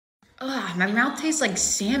Ugh, my mouth tastes like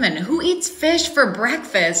salmon. Who eats fish for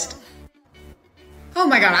breakfast? Oh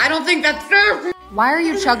my god, I don't think that's fair. Why are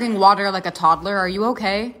you chugging water like a toddler? Are you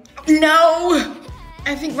okay? No!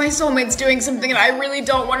 I think my soulmate's doing something that I really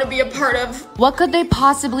don't want to be a part of. What could they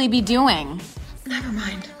possibly be doing? Never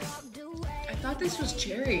mind. I thought this was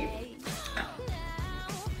cherry.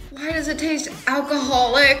 Why does it taste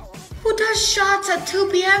alcoholic? Who does shots at 2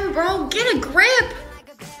 p.m., bro? Get a grip!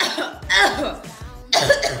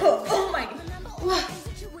 Oh my god.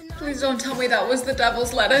 Please don't tell me that was the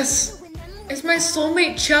devil's lettuce. Is my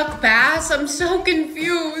soulmate Chuck Bass? I'm so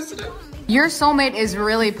confused. Your soulmate is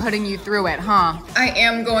really putting you through it, huh? I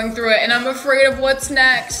am going through it and I'm afraid of what's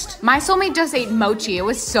next. My soulmate just ate mochi. It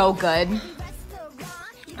was so good.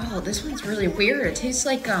 Oh, this one's really weird. It tastes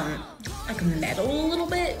like metal a little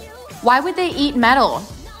bit. Why would they eat metal?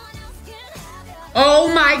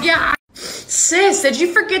 Oh my god. Sis, did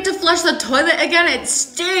you forget to flush the toilet again? It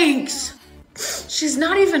stinks. She's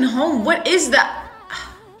not even home. What is that?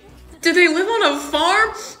 Do they live on a farm?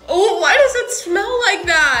 Oh, why does it smell like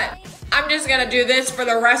that? I'm just gonna do this for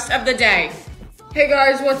the rest of the day. Hey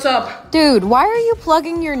guys, what's up? Dude, why are you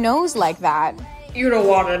plugging your nose like that? You don't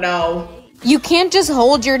wanna know. You can't just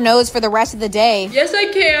hold your nose for the rest of the day. Yes,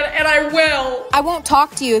 I can, and I will. I won't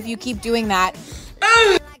talk to you if you keep doing that.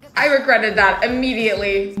 I regretted that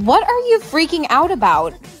immediately. What are you freaking out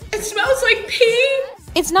about? It smells like pee.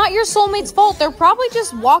 It's not your soulmate's fault. They're probably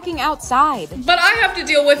just walking outside. But I have to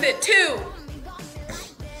deal with it too.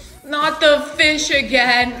 Not the fish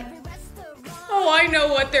again. Oh, I know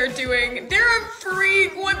what they're doing. They're a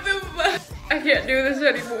freak. What the fuck? I can't do this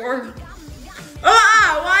anymore.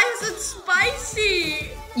 Ah, why is it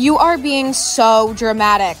spicy? You are being so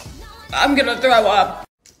dramatic. I'm gonna throw up.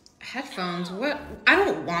 Headphones, what? I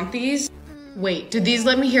don't want these. Wait, did these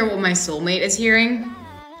let me hear what my soulmate is hearing?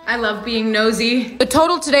 I love being nosy. The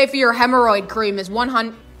total today for your hemorrhoid cream is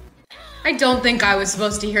 100. I don't think I was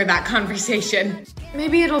supposed to hear that conversation.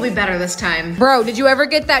 Maybe it'll be better this time. Bro, did you ever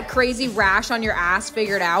get that crazy rash on your ass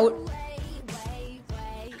figured out?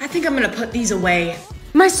 I think I'm gonna put these away.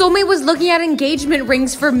 My soulmate was looking at engagement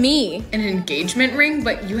rings for me. An engagement ring?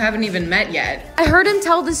 But you haven't even met yet. I heard him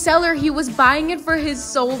tell the seller he was buying it for his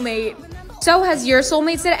soulmate. So has your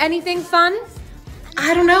soulmate said anything fun?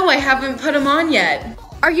 I don't know, I haven't put them on yet.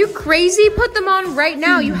 Are you crazy? Put them on right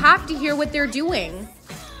now. You have to hear what they're doing.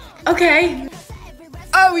 Okay.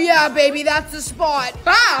 Oh yeah, baby, that's the spot.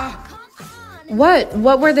 Ah! What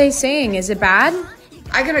were they saying? Is it bad?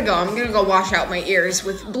 I gotta go. I'm gonna go wash out my ears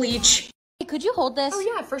with bleach. Hey, could you hold this? Oh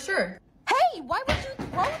yeah, for sure. Hey, why would you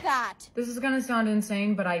throw that? This is gonna sound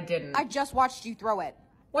insane, but I didn't. I just watched you throw it.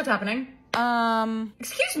 What's happening?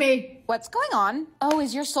 Excuse me. What's going on? Oh,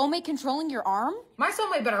 is your soulmate controlling your arm? My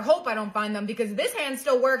soulmate better hope I don't find them because this hand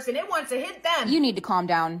still works and it wants to hit them. You need to calm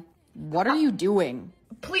down. What are you doing?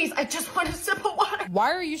 Please, I just want a sip of water.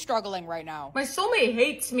 Why are you struggling right now? My soulmate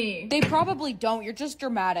hates me. They probably don't. You're just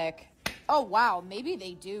dramatic. Oh, wow. Maybe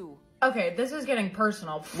they do. Okay, this is getting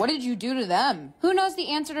personal. What did you do to them? Who knows the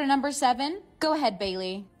answer to number 7? Go ahead,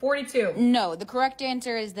 Bailey. 42. No, the correct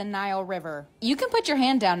answer is the Nile River. You can put your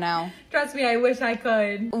hand down now. Trust me, I wish I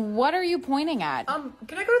could. What are you pointing at? Can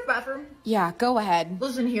I go to the bathroom? Yeah, go ahead.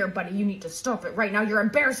 Listen here, buddy, you need to stop it right now. You're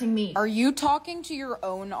embarrassing me. Are you talking to your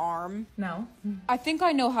own arm? No. I think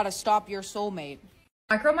I know how to stop your soulmate.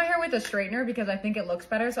 I curl my hair with a straightener because I think it looks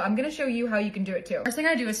better, so I'm gonna show you how you can do it too. First thing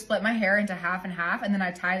I do is split my hair into half and half, and then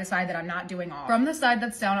I tie the side that I'm not doing off. From the side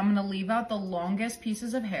that's down, I'm gonna leave out the longest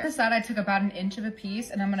pieces of hair. The side I took about 1 inch of a piece,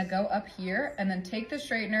 and I'm gonna go up here, and then take the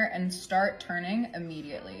straightener and start turning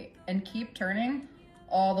immediately. And keep turning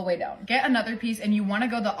all the way down. Get another piece, and you wanna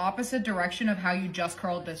go the opposite direction of how you just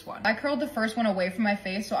curled this one. I curled the first one away from my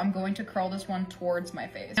face, so I'm going to curl this one towards my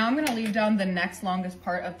face. Now I'm gonna leave down the next longest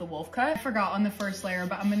part of the wolf cut. I forgot on the first layer,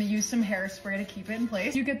 but I'm gonna use some hairspray to keep it in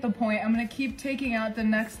place. You get the point. I'm gonna keep taking out the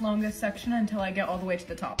next longest section until I get all the way to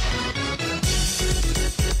the top.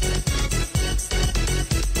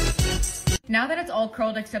 Now that it's all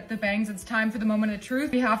curled except the bangs, it's time for the moment of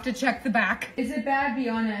truth. We have to check the back. Is it bad? Be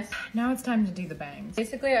honest. Now it's time to do the bangs.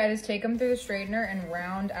 Basically, I just take them through the straightener and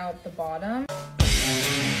round out the bottom.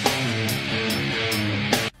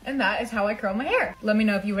 And that is how I curl my hair. Let me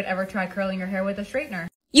know if you would ever try curling your hair with a straightener.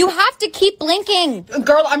 You have to keep blinking.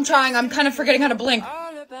 Girl, I'm trying. I'm kind of forgetting how to blink.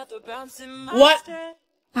 What?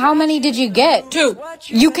 How many did you get? 2.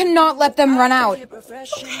 You cannot let them run out.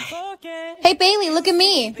 Hey, Bailey, look at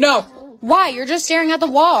me. No. Why? You're just staring at the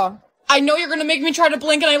wall. I know you're gonna make me try to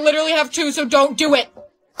blink and I literally have 2, so don't do it.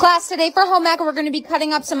 Class, today for home ec, we're going to be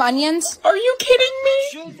cutting up some onions. Are you kidding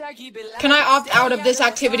me? Can I opt out of this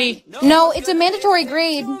activity? No, it's a mandatory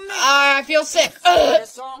grade. I feel sick. Ugh.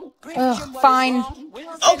 Ugh, fine.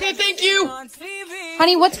 Okay, thank you.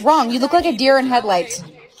 Honey, what's wrong? You look like a deer in headlights.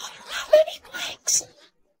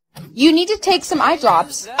 You need to take some eye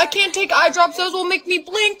drops. I can't take eye drops. Those will make me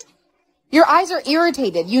blink. Your eyes are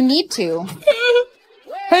irritated. You need to.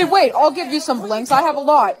 Hey, wait, I'll give you some blinks. I have a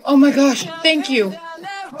lot. Oh my gosh, thank you.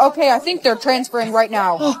 Okay, I think they're transferring right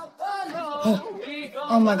now.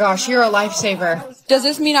 Oh my gosh, you're a lifesaver. Does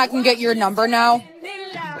this mean I can get your number now?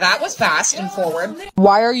 That was fast and forward.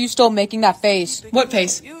 Why are you still making that face? What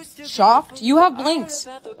face? Shocked? You have blinks.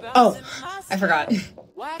 Oh, I forgot.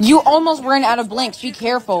 You almost ran out of blinks. Be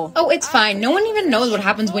careful. Oh, it's fine. No one even knows what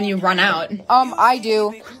happens when you run out. I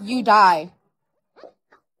do. You die.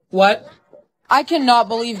 What? I cannot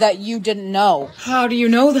believe that you didn't know. How do you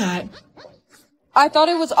know that? I thought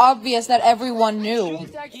it was obvious that everyone knew.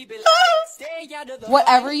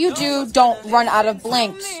 Whatever you do, don't run out of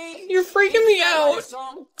blinks. You're freaking me out.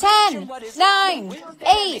 10, 9,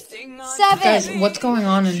 8, 7. Guys, what's going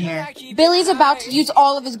on in here? Billy's about to use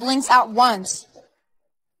all of his blinks at once.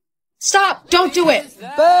 Stop! Don't do it!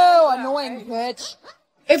 Boo! Annoying bitch.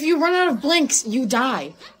 If you run out of blinks, you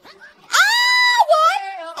die.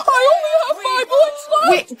 I only have 5 blinks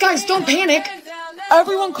left! Wait, guys, don't panic.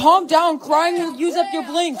 Everyone calm down. Crying will use up your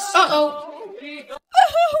blinks. Uh-oh. We're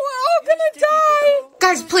all gonna die!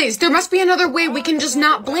 Guys, please, there must be another way we can just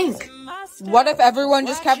not blink. What if everyone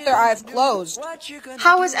just kept their eyes closed?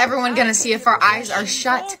 How is everyone gonna see if our eyes are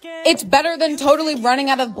shut? It's better than totally running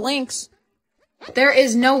out of blinks. There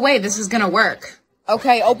is no way this is gonna work.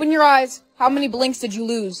 Okay, open your eyes. How many blinks did you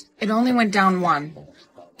lose? It only went down 1.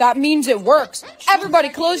 That means it works. Everybody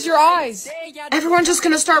close your eyes. Everyone's just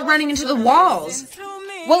gonna start running into the walls.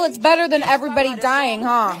 Well, it's better than everybody dying,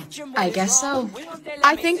 huh? I guess so.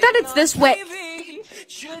 I think that it's this way.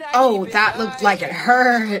 Oh, that looked like it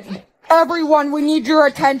hurt. Everyone, we need your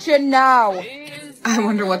attention now. I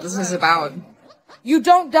wonder what this is about. You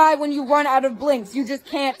don't die when you run out of blinks. You just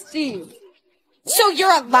can't see. So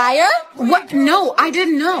you're a liar? What? No, I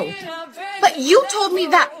didn't know. But you told me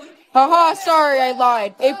that. Haha, sorry, I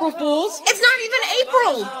lied. April Fools? It's not even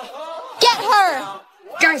April. Get her!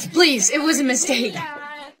 Guys, please, it was a mistake.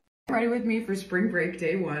 Ready with me for spring break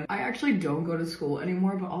day 1. I actually don't go to school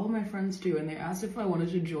anymore, but all of my friends do, and they asked if I wanted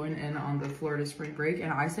to join in on the Florida spring break,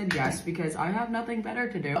 and I said yes because I have nothing better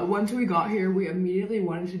to do. Once we got here, we immediately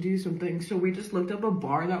wanted to do something, so we just looked up a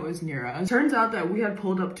bar that was near us. Turns out that we had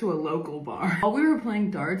pulled up to a local bar. While we were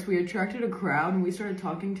playing darts, we attracted a crowd, and we started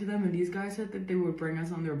talking to them, and these guys said that they would bring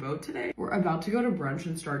us on their boat today. We're about to go to brunch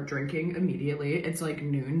and start drinking immediately. It's like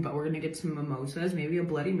noon, but we're gonna get some mimosas, maybe a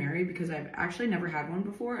Bloody Mary, because I've actually never had one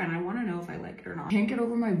before, and I want to know if I like it or not. Can't get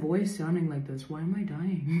over my voice sounding like this. Why am I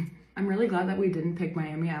dying? I'm really glad that we didn't pick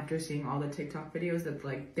Miami after seeing all the TikTok videos that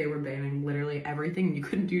like they were banning literally everything and you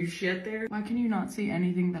couldn't do shit there. Why can you not see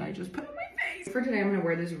anything that I just put on my face? For today, I'm gonna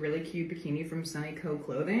wear this really cute bikini from Sunny Co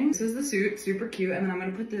Clothing. This is the suit, super cute, and then I'm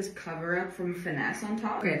gonna put this cover up from Finesse on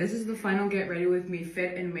top. Okay, this is the final get ready with me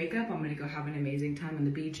fit and makeup. I'm gonna go have an amazing time on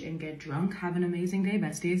the beach and get drunk. Have an amazing day,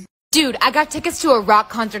 besties. Dude, I got tickets to a rock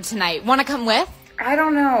concert tonight. Wanna come with? I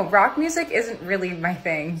don't know. Rock music isn't really my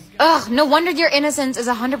thing. Ugh, no wonder your innocence is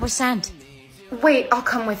 100%. Wait, I'll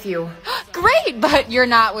come with you. Great, but you're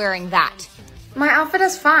not wearing that. My outfit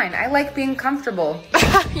is fine. I like being comfortable.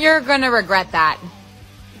 You're gonna regret that.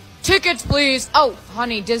 Tickets, please. Oh,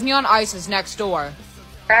 honey, Disney on Ice is next door.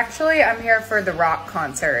 Actually, I'm here for the rock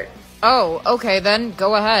concert. Oh, okay then.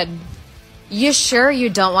 Go ahead. You sure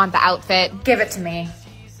you don't want the outfit? Give it to me.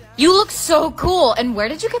 You look so cool. And where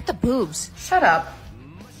did you get the boobs? Shut up.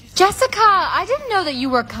 Jessica, I didn't know that you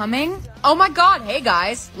were coming. Oh my god, hey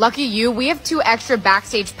guys. Lucky you, we have 2 extra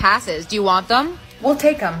backstage passes. Do you want them? We'll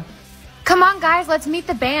take them. Come on, guys, let's meet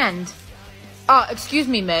the band. Excuse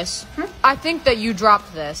me, miss. I think that you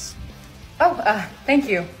dropped this. Oh, thank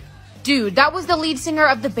you. Dude, that was the lead singer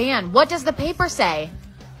of the band. What does the paper say?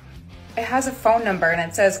 It has a phone number and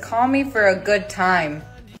it says, call me for a good time.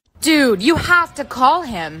 Dude, you have to call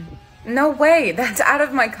him. No way, that's out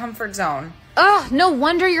of my comfort zone. Ugh, no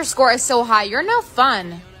wonder your score is so high. You're no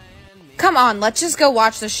fun. Come on, let's just go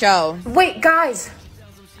watch the show. Wait, guys.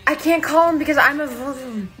 I can't call him because I'm a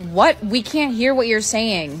virgin. What? We can't hear what you're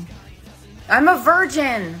saying. I'm a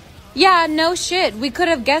virgin. Yeah, no shit. We could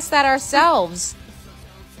have guessed that ourselves.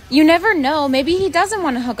 You never know. Maybe he doesn't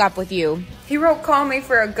want to hook up with you. He wrote call me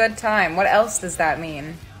for a good time. What else does that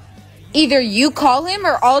mean? Either you call him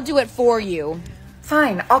or I'll do it for you.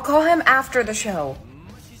 Fine, I'll call him after the show.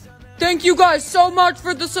 Thank you guys so much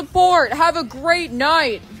for the support. Have a great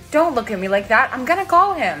night. Don't look at me like that. I'm gonna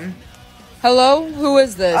call him. Hello? Who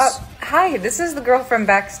is this? Hi, this is the girl from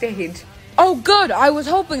backstage. Oh, good. I was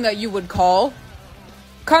hoping that you would call.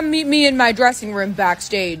 Come meet me in my dressing room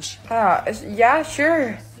backstage. Yeah,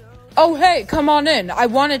 sure. Oh, hey, come on in. I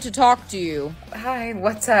wanted to talk to you. Hi,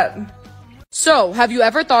 what's up? So, have you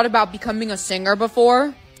ever thought about becoming a singer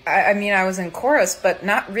before? I mean, I was in chorus, but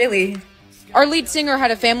not really. Our lead singer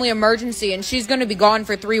had a family emergency and she's gonna be gone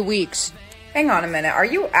for 3 weeks. Hang on a minute, are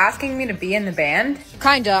you asking me to be in the band?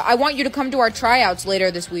 Kinda. I want you to come to our tryouts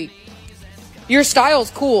later this week. Your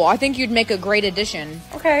style's cool. I think you'd make a great addition.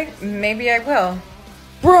 Okay, maybe I will.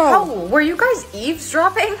 Bro! Oh, were you guys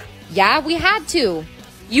eavesdropping? Yeah, we had to.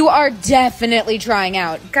 You are definitely trying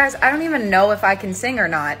out. Guys, I don't even know if I can sing or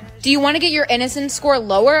not. Do you want to get your innocence score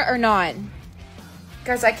lower or not?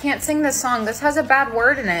 Guys, I can't sing this song. This has a bad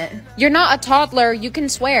word in it. You're not a toddler. You can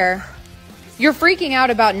swear. You're freaking out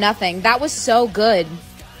about nothing. That was so good.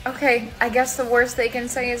 Okay, I guess the worst they can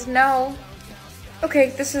say is no.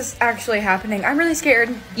 Okay, this is actually happening. I'm really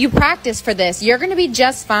scared. You practiced for this. You're going to be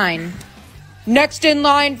just fine. Next in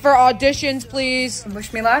line for auditions, please.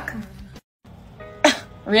 Wish me luck.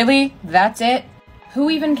 Really? That's it?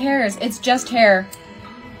 Who even cares? It's just hair.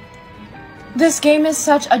 This game is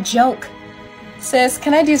such a joke. Sis,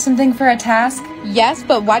 can I do something for a task? Yes,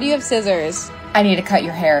 but why do you have scissors? I need to cut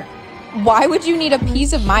your hair. Why would you need a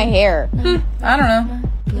piece of my hair? I don't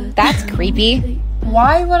know. That's creepy.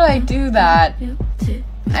 Why would I do that?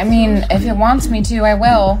 I mean, if it wants me to, I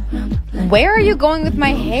will. Where are you going with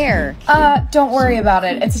my hair? Don't worry about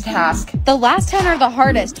it. It's a task. The last 10 are the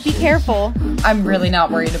hardest. Be careful. I'm really not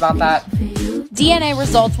worried about that. DNA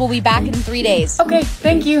results will be back in 3 days. Okay,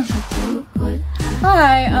 thank you.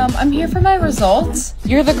 Hi, I'm here for my results.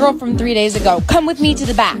 You're the girl from 3 days ago. Come with me to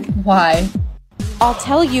the back. Why? I'll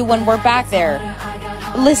tell you when we're back there.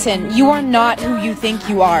 Listen, you are not who you think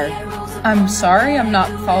you are. I'm sorry, I'm not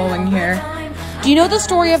following here. Do you know the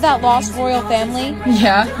story of that lost royal family?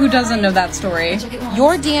 Yeah, who doesn't know that story?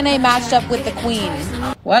 Your DNA matched up with the queen.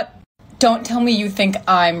 What? Don't tell me you think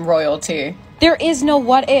I'm royalty. There is no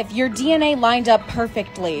what if. Your DNA lined up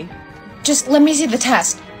perfectly. Just let me see the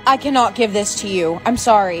test. I cannot give this to you. I'm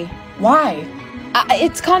sorry. Why?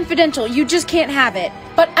 It's confidential. You just can't have it.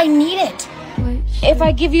 But I need it. If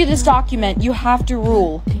I give you this document, you have to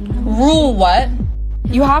rule. Rule what?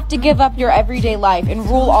 You have to give up your everyday life and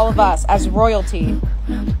rule all of us as royalty.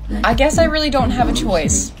 I guess I really don't have a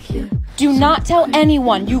choice. Do not tell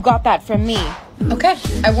anyone you got that from me. Okay,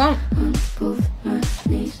 I won't.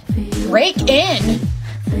 Break in?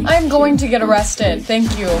 I'm going to get arrested,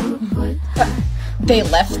 thank you. They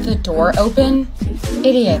left the door open?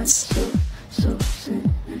 Idiots.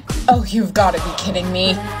 Oh, you've got to be kidding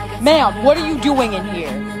me. Ma'am, what are you doing in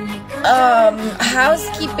here?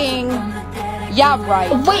 Housekeeping. Yeah, right.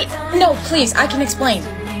 Wait, no, please, I can explain.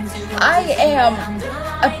 I am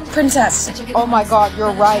a princess. Oh my god,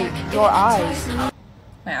 you're right. Your eyes.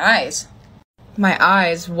 My eyes? My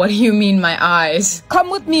eyes? What do you mean, my eyes? Come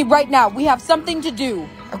with me right now. We have something to do.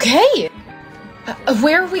 Okay.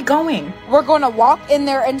 Where are we going? We're gonna walk in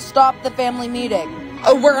there and stop the family meeting.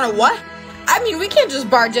 Oh, we're gonna what? I mean, we can't just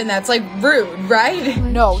barge in. That's, like, rude, right?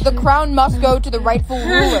 No, the crown must go to the rightful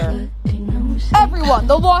ruler. Everyone,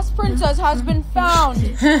 the lost princess has been found.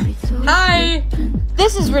 Hi.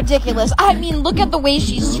 This is ridiculous. I mean, look at the way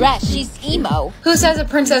she's dressed. She's emo. Who says a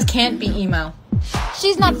princess can't be emo?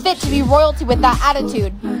 She's not fit to be royalty with that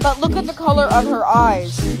attitude. But look at the color of her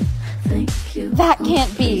eyes. That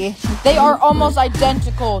can't be. They are almost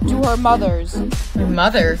identical to her mother's. Her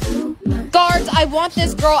mother? Guards, I want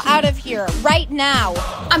this girl out of here, right now.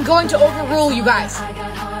 I'm going to overrule you guys.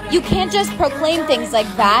 You can't just proclaim things like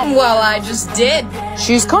that. Well, I just did.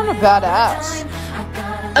 She's kind of badass.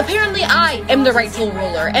 Apparently I am the rightful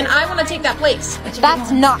ruler, and I want to take that place.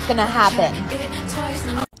 That's not gonna happen.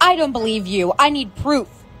 I don't believe you. I need proof.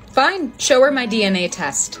 Fine, show her my DNA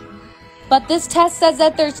test. But this test says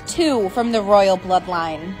that there's 2 from the royal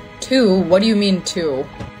bloodline. 2? What do you mean 2?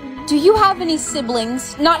 Do you have any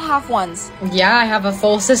siblings? Not half ones. Yeah, I have a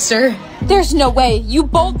full sister. There's no way. You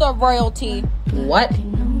both are royalty. What?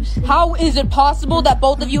 How is it possible that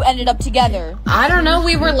both of you ended up together? I don't know,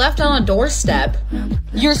 we were left on a doorstep.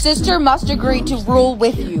 Your sister must agree to rule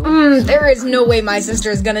with you. There is no way my sister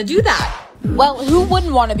is gonna do that. Well, who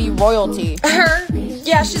wouldn't want to be royalty? Her?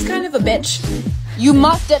 Yeah, she's kind of a bitch. You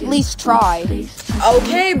must at least try.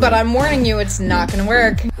 Okay, but I'm warning you, it's not gonna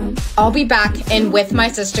work. I'll be back and with my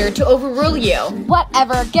sister to overrule you.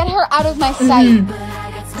 Whatever, get her out of my sight.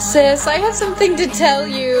 Sis, I have something to tell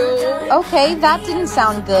you. Okay, that didn't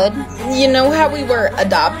sound good. You know how we were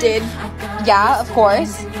adopted? Yeah, of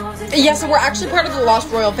course. Yeah, so we're actually part of the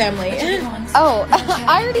Lost Royal family. Oh,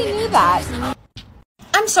 I already knew that.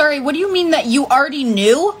 I'm sorry, what do you mean that you already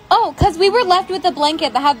knew? Oh, because we were left with a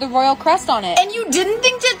blanket that had the royal crest on it. And you didn't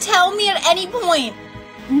think to tell me at any point?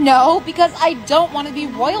 No, because I don't want to be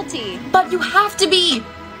royalty. But you have to be.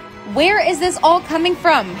 Where is this all coming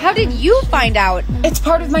from? How did you find out? It's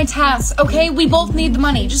part of my task, okay? We both need the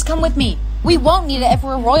money. Just come with me. We won't need it if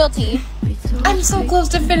we're royalty. I'm so close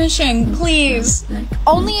to finishing, please.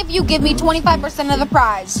 Only if you give me 25% of the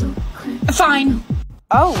prize. Fine.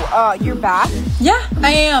 Oh, you're back? Yeah,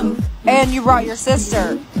 I am. And you brought your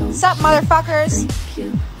sister. Sup, motherfuckers?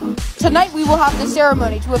 Tonight we will have the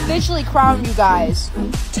ceremony to officially crown you guys.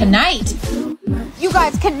 Tonight? You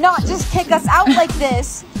guys cannot just kick us out like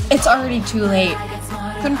this. It's already too late.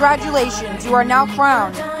 Congratulations, you are now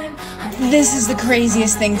crowned. This is the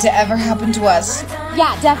craziest thing to ever happen to us.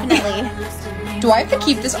 Yeah, definitely. Do I have to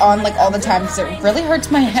keep this on like all the time because it really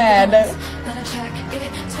hurts my head?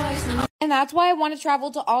 And that's why I want to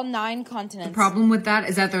travel to all 9 continents. The problem with that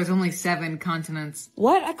is that there's only 7 continents.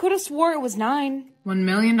 What? I could have swore it was 9. $1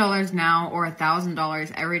 million now or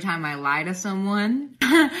 $1,000 every time I lie to someone.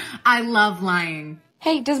 I love lying.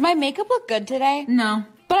 Hey, does my makeup look good today? No,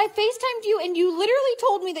 But I FaceTimed you and you literally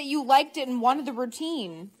told me that you liked it and wanted the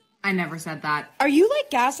routine. I never said that. Are you like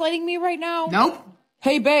gaslighting me right now? Nope.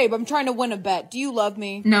 Hey babe, I'm trying to win a bet. Do you love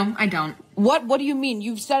me? No, I don't. What? What do you mean?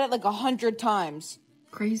 You've said it like 100 times.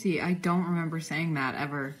 Crazy, I don't remember saying that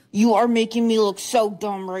ever. You are making me look so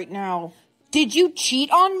dumb right now. Did you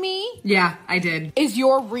cheat on me? Yeah, I did. Is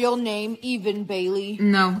your real name even Bailey?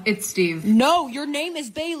 No, it's Steve. No, your name is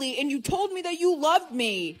Bailey and you told me that you loved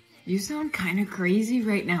me. You sound kind of crazy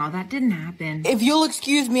right now. That didn't happen. If you'll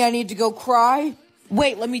excuse me, I need to go cry.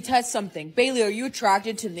 Wait, let me test something. Bailey, are you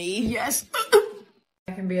attracted to me? Yes.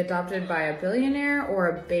 I can be adopted by a billionaire or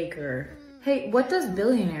a baker. Hey, what does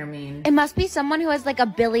billionaire mean? It must be someone who has like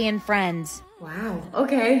 1 billion friends. Wow,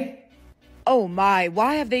 okay. Oh my,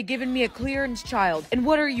 why have they given me a clearance child? And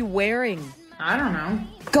what are you wearing? I don't know.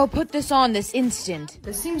 Go put this on this instant.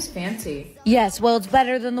 This seems fancy. Yes, well, it's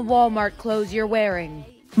better than the Walmart clothes you're wearing.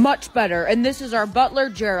 Much better. And this is our butler,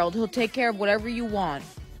 Gerald. He'll take care of whatever you want.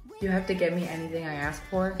 You have to get me anything I ask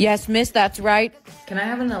for? Yes, miss, that's right. Can I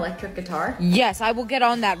have an electric guitar? Yes, I will get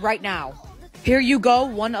on that right now. Here you go,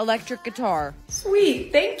 1 electric guitar.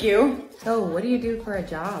 Sweet, thank you. So, what do you do for a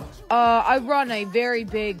job? I run a very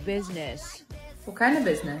big business. What kind of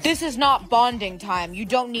business? This is not bonding time. You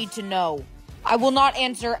don't need to know. I will not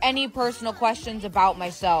answer any personal questions about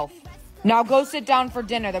myself. Now go sit down for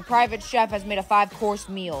dinner. The private chef has made a 5-course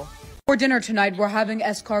meal. For dinner tonight, we're having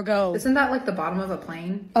escargot. Isn't that like the bottom of a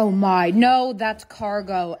plane? Oh my, no, that's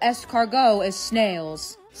cargo. Escargot is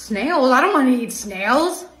snails. Snails? I don't want to eat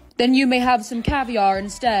snails. Then you may have some caviar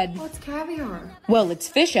instead. What's caviar? Well, it's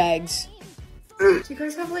fish eggs. Do you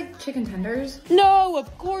guys have like chicken tenders? No,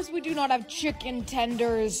 of course we do not have chicken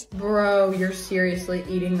tenders. Bro, you're seriously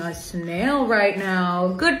eating a snail right now.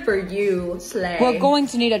 Good for you, Slay. We're going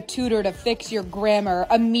to need a tutor to fix your grammar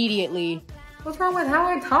immediately. What's wrong with how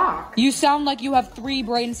I talk? You sound like you have 3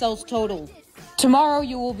 brain cells total. Tomorrow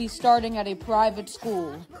you will be starting at a private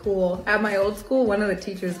school. Cool. At my old school, one of the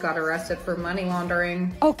teachers got arrested for money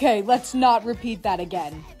laundering. Okay, let's not repeat that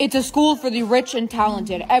again. It's a school for the rich and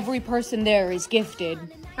talented. Every person there is gifted.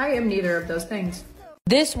 I am neither of those things.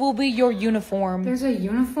 This will be your uniform. There's a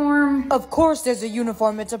uniform? Of course there's a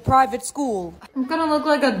uniform. It's a private school. I'm gonna look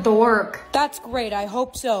like a dork. That's great. I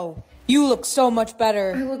hope so. You look so much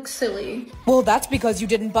better. I look silly. Well, that's because you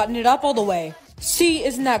didn't button it up all the way. See,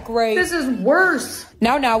 isn't that great? This is worse.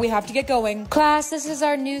 Now, we have to get going. Class, this is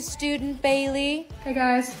our new student, Bailey. Hey,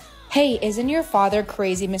 guys. Hey, isn't your father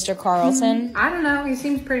crazy, Mr. Carlson? I don't know. He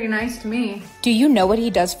seems pretty nice to me. Do you know what he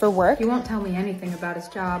does for work? He won't tell me anything about his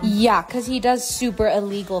job. Yeah, because he does super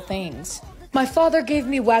illegal things. My father gave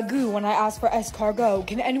me Wagyu when I asked for escargot.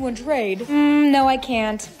 Can anyone trade? No, I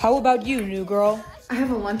can't. How about you, new girl? I have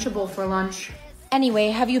a Lunchable for lunch. Anyway,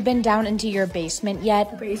 have you been down into your basement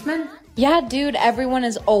yet? Basement? Yeah, dude, everyone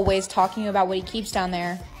is always talking about what he keeps down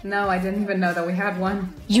there. No, I didn't even know that we had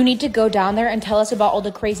one. You need to go down there and tell us about all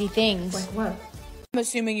the crazy things. Like what? I'm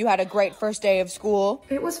assuming you had a great first day of school.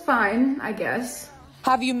 It was fine, I guess.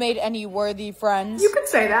 Have you made any worthy friends? You could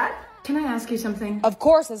say that. Can I ask you something? Of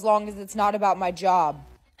course, as long as it's not about my job.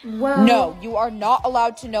 Well... No, you are not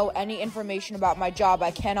allowed to know any information about my job.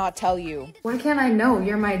 I cannot tell you. Why can't I know?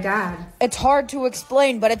 You're my dad. It's hard to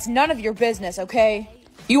explain, but it's none of your business, okay?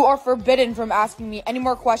 You are forbidden from asking me any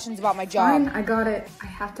more questions about my job. Fine, I got it. I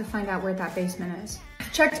have to find out where that basement is.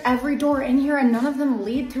 I've checked every door in here and none of them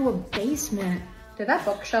lead to a basement. Did that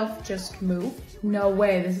bookshelf just move? No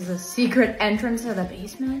way, this is a secret entrance to the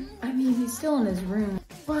basement? I mean, he's still in his room.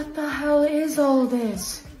 What the hell is all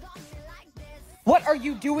this? What are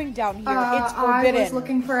you doing down here? It's forbidden. I was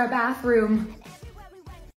looking for a bathroom.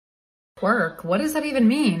 Quirk? What does that even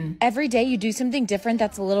mean? Every day you do something different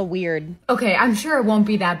that's a little weird. Okay, I'm sure it won't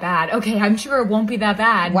be that bad. Okay, I'm sure it won't be that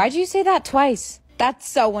bad. Why'd you say that twice? That's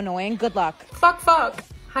so annoying. Good luck. Fuck.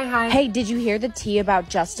 Hi. Hey, did you hear the tea about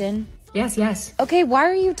Justin? Yes. Okay, why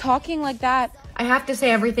are you talking like that? I have to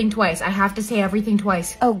say everything twice.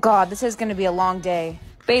 Oh God, this is gonna be a long day.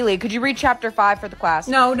 Bailey, could you read chapter 5 for the class?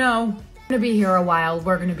 No. We're gonna be here a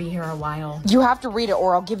while. You have to read it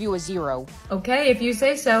or I'll give you a 0. Okay, if you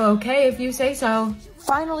say so.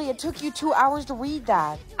 Finally, it took you 2 hours to read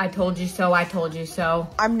that. I told you so.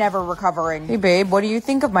 I'm never recovering. Hey babe, what do you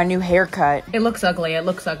think of my new haircut? It looks ugly.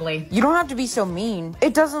 You don't have to be so mean.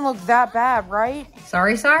 It doesn't look that bad, right?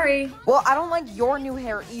 Sorry. Well, I don't like your new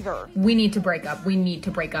hair either. We need to break up.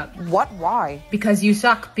 What? Why? Because you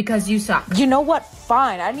suck. You know what?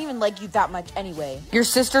 Fine. I didn't even like you that much anyway. Your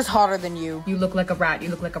sister's hotter than you. You look like a rat. I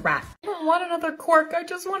don't want another quirk. I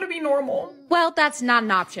just want to be normal. Well, that's not an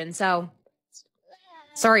option, so...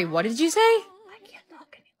 Sorry, what did you say? I can't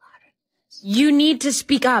talk any louder. You need to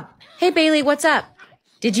speak up. Hey, Bailey, what's up?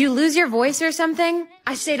 Did you lose your voice or something?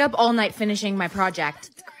 I stayed up all night finishing my project.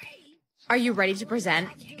 It's great. Are you ready to present?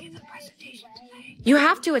 I can't get the presentation today. You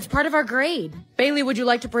have to. It's part of our grade. Bailey, would you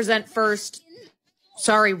like to present first?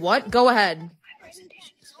 Sorry, what? Go ahead. My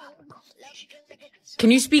presentation is about the Compilations.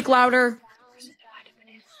 Can you speak louder?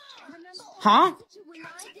 Huh?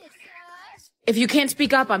 If you can't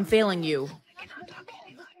speak up, I'm failing you.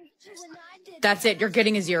 That's it, you're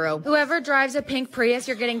getting a 0. Whoever drives a pink Prius,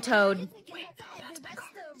 you're getting towed. Wait, no, that's my car.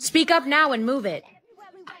 Speak up now and move it.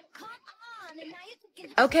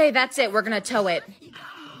 Okay, that's it, we're gonna tow it.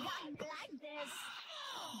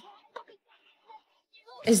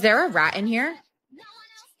 Is there a rat in here?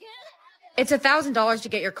 It's $1,000 to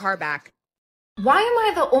get your car back. Why am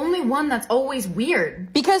I the only one that's always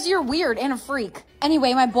weird? Because you're weird and a freak.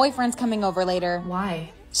 Anyway, my boyfriend's coming over later.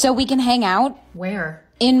 Why? So we can hang out? Where?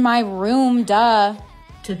 In my room, duh.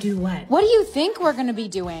 To do what? What do you think we're gonna be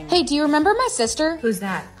doing? Hey, do you remember my sister? Who's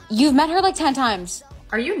that? You've met her like 10 times.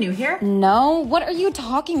 Are you new here? No, what are you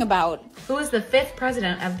talking about? Who is the 5th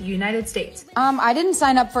president of the United States? I didn't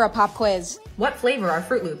sign up for a pop quiz. What flavor are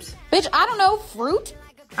Fruit Loops? Bitch, I don't know, fruit?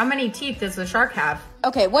 How many teeth does the shark have?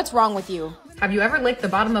 Okay, what's wrong with you? Have you ever licked the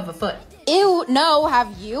bottom of a foot? Ew, no,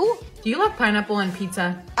 have you? Do you like pineapple on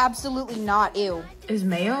pizza? Absolutely not, ew. Is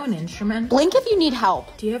mayo an instrument? Blink if you need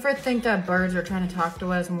help. Do you ever think that birds are trying to talk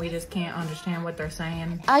to us and we just can't understand what they're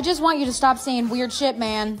saying? I just want you to stop saying weird shit,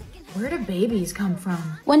 man. Where do babies come from?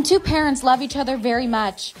 When 2 parents love each other very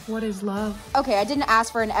much. What is love? Okay, I didn't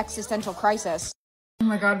ask for an existential crisis. Oh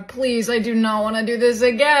my god, please, I do not want to do this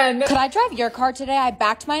again. Could I drive your car today? I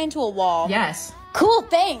backed mine into a wall. Yes. Cool,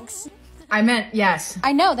 thanks. I meant yes.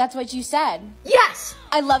 I know, that's what you said. Yes!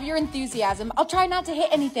 I love your enthusiasm. I'll try not to hit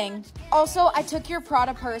anything. Also, I took your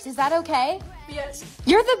Prada purse. Is that okay? Yes.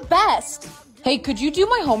 You're the best. Hey, could you do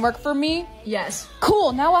my homework for me? Yes.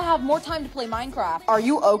 Cool, now I have more time to play Minecraft. Are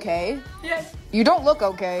you okay? Yes. You don't look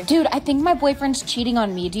okay. Dude, I think my boyfriend's cheating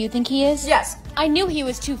on me. Do you think he is? Yes. I knew he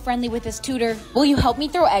was too friendly with his tutor. Will you help me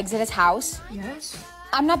throw eggs at his house? Yes.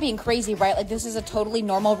 I'm not being crazy, right? Like, this is a totally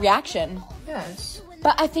normal reaction. Yes.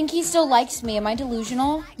 But I think he still likes me. Am I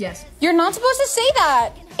delusional? Yes. You're not supposed to say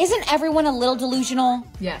that. Isn't everyone a little delusional?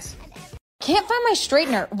 Yes. Can't find my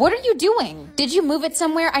straightener. What are you doing? Did you move it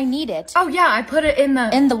somewhere? I need it. Oh yeah, I put it in the...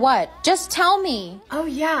 In the what? Just tell me. Oh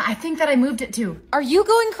yeah, I think that I moved it too. Are you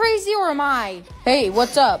going crazy or am I? Hey,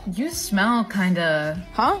 what's up? You smell kinda...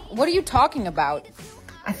 Huh? What are you talking about?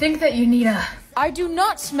 I think that you need a... I do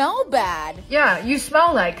not smell bad. Yeah, you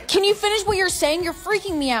smell like... Can you finish what you're saying? You're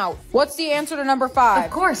freaking me out. What's the answer to number 5? Of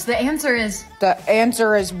course, the answer is... The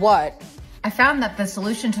answer is what? I found that the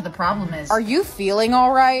solution to the problem is... Are you feeling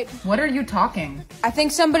all right? What are you talking? I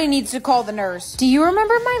think somebody needs to call the nurse. Do you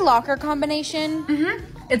remember my locker combination? Mm-hmm.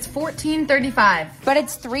 It's 1435. But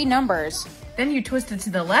it's 3 numbers. Then you twist it to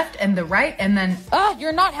the left and the right and then...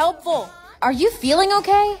 You're not helpful. Are you feeling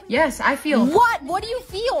okay? Yes, I feel... What? What do you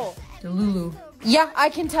feel? Delulu. Yeah, I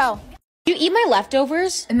can tell. You eat my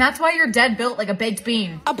leftovers? And that's why you're dead built like a baked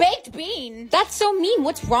bean. A baked bean? That's so mean.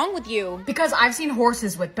 What's wrong with you? Because I've seen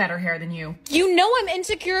horses with better hair than you. You know I'm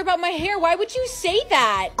insecure about my hair. Why would you say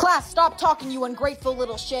that? Class, stop talking, you ungrateful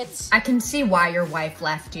little shits. I can see why your wife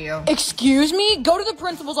left you. Excuse me? Go to the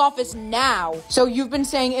principal's office now. So you've been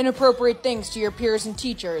saying inappropriate things to your peers and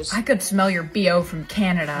teachers. I could smell your BO from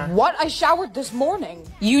Canada. What? I showered this morning.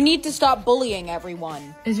 You need to stop bullying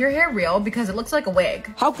everyone. Is your hair real? Because it looks like a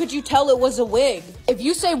wig. How could you tell it was a wig? If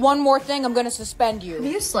you say one more thing, I'm gonna suspend you.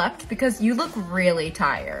 Have you slept? Because you look really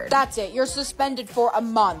tired. That's it. You're suspended for a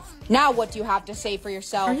month. Now what do you have to say for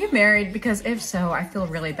yourself? Are you married? Because if so, I feel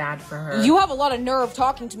really bad for her. You have a lot of nerve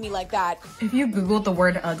talking to me like that. If you Googled the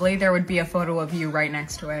word ugly, there would be a photo of you right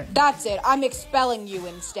next to it. That's it. I'm expelling you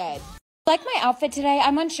instead. Like my outfit today?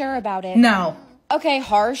 I'm unsure about it. No. Okay,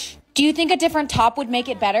 harsh. Do you think a different top would make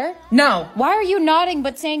it better? No. Why are you nodding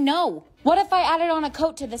but saying no? What if I added on a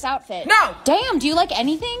coat to this outfit? No. Damn, do you like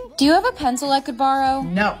anything? Do you have a pencil I could borrow?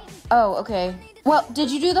 No. Oh, okay. Well,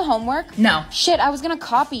 did you do the homework? No. Shit, I was gonna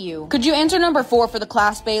copy you. Could you answer number 4 for the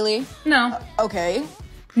class, Bailey? No. Okay.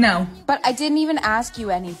 No. But I didn't even ask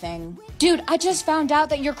you anything. Dude, I just found out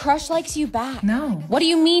that your crush likes you back. No. What do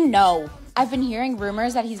you mean, no? I've been hearing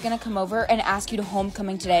rumors that he's gonna come over and ask you to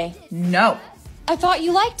homecoming today. No. I thought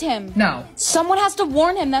you liked him. No. Someone has to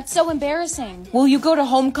warn him. That's so embarrassing. Will you go to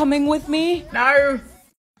homecoming with me? No.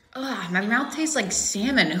 Ugh, my mouth tastes like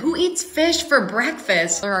salmon. Who eats fish for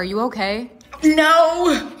breakfast? Are you okay?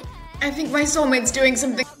 No. I think my soulmate's doing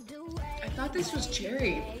something. I thought this was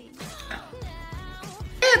cherry.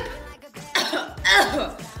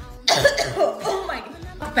 Oh my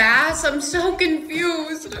god. Bass, I'm so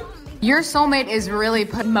confused. Your soulmate is really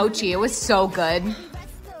mochi. It was so good.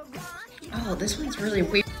 Oh, this one's really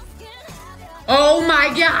weird. Oh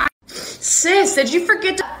my god. Sis, did you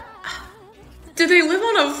forget to... Do they live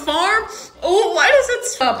on a farm? Oh, why does it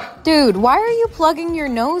stop? Dude, why are you plugging your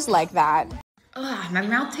nose like that? Ugh, my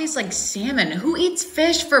mouth tastes like salmon. Who eats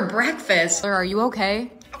fish for breakfast? Are you okay?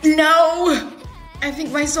 No. I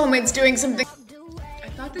think my soulmate's doing something. I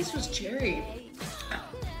thought this was cherry.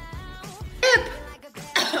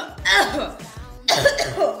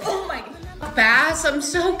 Oh my god. Bass, I'm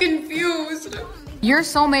so confused. Your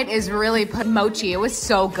soulmate is really mochi. It was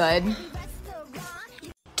so good.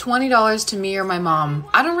 $20 to me or my mom.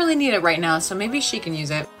 I don't really need it right now, so maybe she can use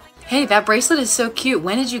it. Hey, that bracelet is so cute.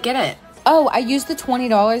 When did you get it? Oh, I used the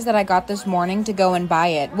 $20 that I got this morning to go and buy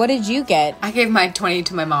it. What did you get? I gave my 20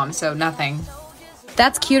 to my mom, so nothing.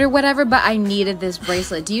 That's cute or whatever, but I needed this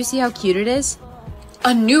bracelet. Do you see how cute it is?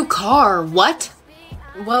 A new car? What?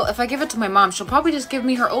 Well, if I give it to my mom, she'll probably just give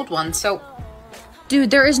me her old one, so... Dude,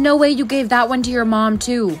 there is no way you gave that one to your mom,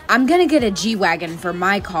 too. I'm gonna get a G-Wagon for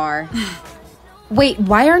my car. Wait,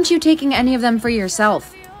 why aren't you taking any of them for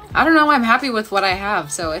yourself? I don't know, I'm happy with what I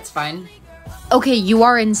have, so it's fine. Okay, you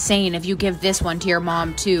are insane if you give this one to your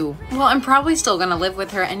mom, too. Well, I'm probably still gonna live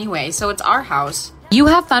with her anyway, so it's our house. You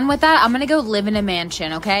have fun with that. I'm gonna go live in a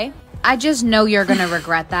mansion, okay? I just know you're gonna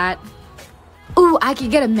regret that. Ooh, I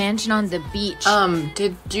could get a mansion on the beach.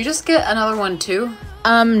 Did you just get another one too?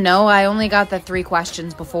 No, I only got the 3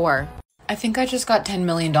 questions before. I think I just got $10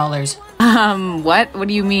 million. What? What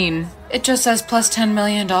do you mean? It just says plus $10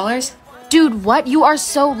 million. Dude, what? You are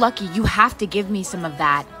so lucky. You have to give me some of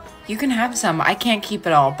that. You can have some. I can't keep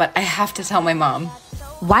it all, but I have to tell my mom.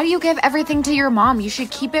 Why do you give everything to your mom? You should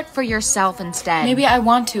keep it for yourself instead. Maybe I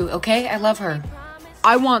want to, okay? I love her.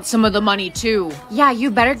 I want some of the money too. Yeah, you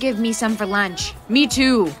better give me some for lunch. Me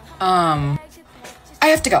too. I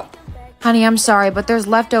have to go. Honey, I'm sorry, but there's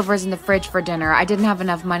leftovers in the fridge for dinner. I didn't have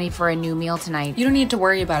enough money for a new meal tonight. You don't need to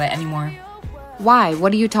worry about it anymore. Why?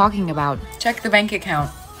 What are you talking about? Check the bank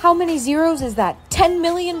account. How many zeros is that? $10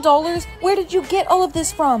 million? Where did you get all of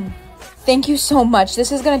this from? Thank you so much.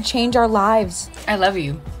 This is gonna change our lives. I love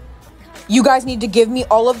you. You guys need to give me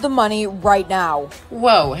all of the money right now.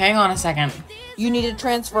 Whoa, hang on a second. You need to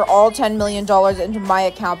transfer all $10 million into my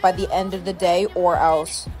account by the end of the day or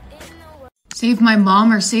else. Save my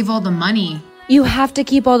mom or save all the money. You have to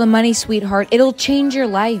keep all the money, sweetheart. It'll change your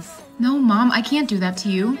life. No, Mom, I can't do that to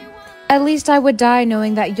you. At least I would die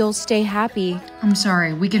knowing that you'll stay happy. I'm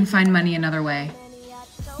sorry, we can find money another way.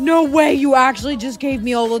 No way, you actually just gave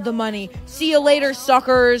me all of the money. See you later,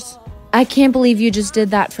 suckers. I can't believe you just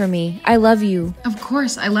did that for me. I love you. Of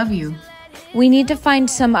course, I love you. We need to find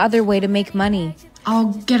some other way to make money.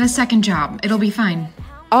 I'll get a second job. It'll be fine.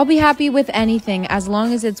 I'll be happy with anything as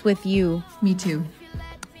long as it's with you. Me too.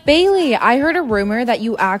 Bailey, I heard a rumor that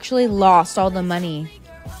you actually lost all the money.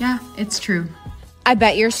 Yeah, it's true. I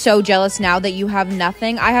bet you're so jealous now that you have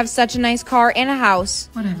nothing. I have such a nice car and a house.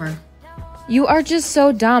 Whatever. You are just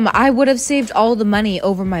so dumb. I would have saved all the money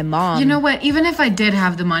over my mom. You know what? Even if I did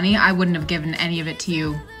have the money, I wouldn't have given any of it to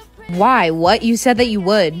you. Why? What? You said that you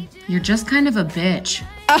would. You're just kind of a bitch.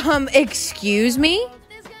 Excuse me?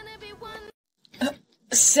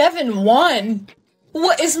 7'1"?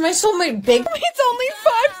 What, is my soulmate big? It's only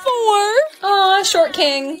 5'4". Aw, short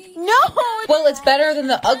king. No! Well, it's better than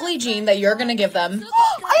the ugly gene that you're gonna give them.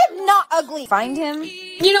 I am not ugly. Find him?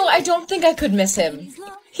 You know, I don't think I could miss him.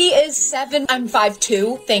 He is 7, I'm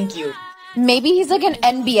 5'2", thank you. Maybe he's like an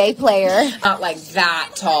NBA player. Not like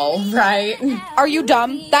that tall, right? Are you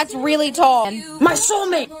dumb? That's really tall. My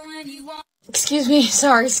soulmate! Excuse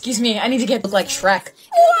me, I need to look like Shrek.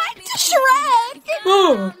 What? Shrek?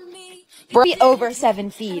 Oh. Be over 7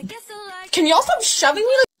 feet. Can y'all stop shoving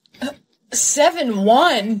me like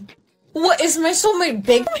 7'1"? What, is my soulmate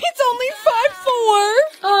big? It's only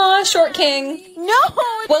 5'4". Aw, short king. No!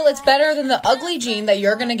 Well, it's better than the ugly gene that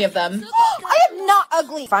you're gonna give them. I am not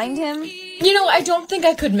ugly. Find him? You know, I don't think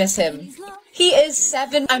I could miss him. He is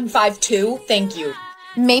 7, I'm 5'2", thank you.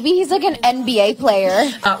 Maybe he's like an NBA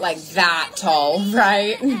player. Not like that tall,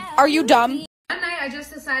 right? Are you dumb? One night I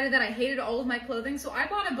just decided that I hated all of my clothing, so I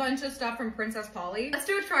bought a bunch of stuff from Princess Polly. Let's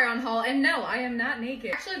do a try on haul, and no, I am not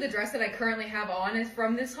naked. Actually, the dress that I currently have on is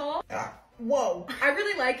from this haul. Whoa. I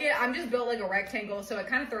really like it. I'm just built like a rectangle, so it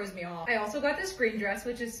kind of throws me off. I also got this green dress,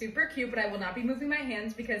 which is super cute, but I will not be moving my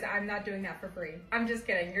hands because I'm not doing that for free. I'm just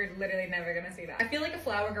kidding. You're literally never gonna see that. I feel like a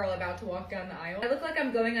flower girl about to walk down the aisle. I look like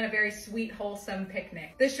I'm going on a very sweet, wholesome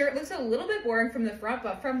picnic. This shirt looks a little bit boring from the front,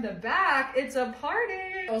 but from the back, it's a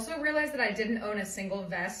party. I also realized that I didn't own a single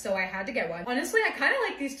vest, so I had to get one. Honestly, I kind of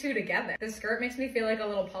like these two together. This skirt makes me feel like a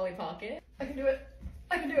little Polly Pocket. I can do it.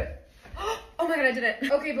 I can do it. Oh my god, I did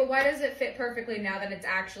it. Okay, but why does it fit perfectly now that it's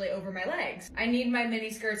actually over my legs? I need my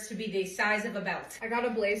mini skirts to be the size of a belt. I got a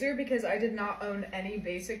blazer because I did not own any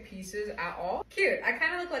basic pieces at all. Cute. I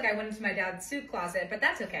kind of look like I went into my dad's suit closet, but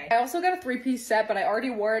that's okay. I also got a 3-piece set, but I already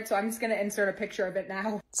wore it, so I'm just gonna insert a picture of it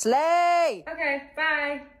now. Slay! Okay,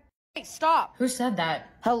 bye. Hey, stop. Who said that?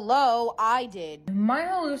 Hello, I did. Am I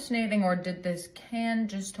hallucinating or did this can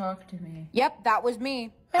just talk to me? Yep, that was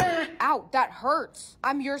me. Ow, that hurts.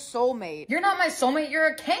 I'm your soulmate. You're not my soulmate, you're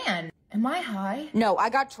a can. Am I high? No, I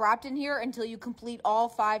got trapped in here until you complete all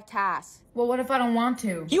 5 tasks. Well, what if I don't want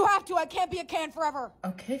to? You have to. I can't be a can forever.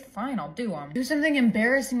 Okay, fine, I'll do them. Do something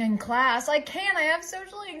embarrassing in class. I can't, I have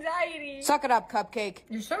social anxiety. Suck it up, Cupcake.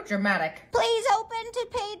 You're so dramatic. Please open to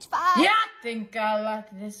page 5. Yeah, think I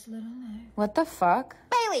like this little life. What the fuck?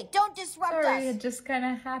 Bailey, don't disrupt Sorry, us. it just kind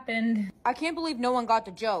of happened. I can't believe no one got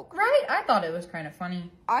the joke. Right? I thought it was kind of funny.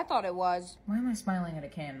 I thought it was. Why am I smiling at a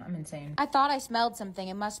can? I'm insane. I thought I smelled something.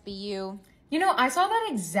 It must be you. You know, I saw that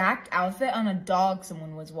exact outfit on a dog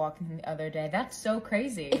someone was walking the other day. That's so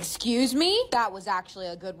crazy. Excuse me? That was actually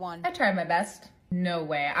a good one. I tried my best. No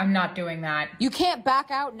way, I'm not doing that. You can't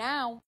back out now.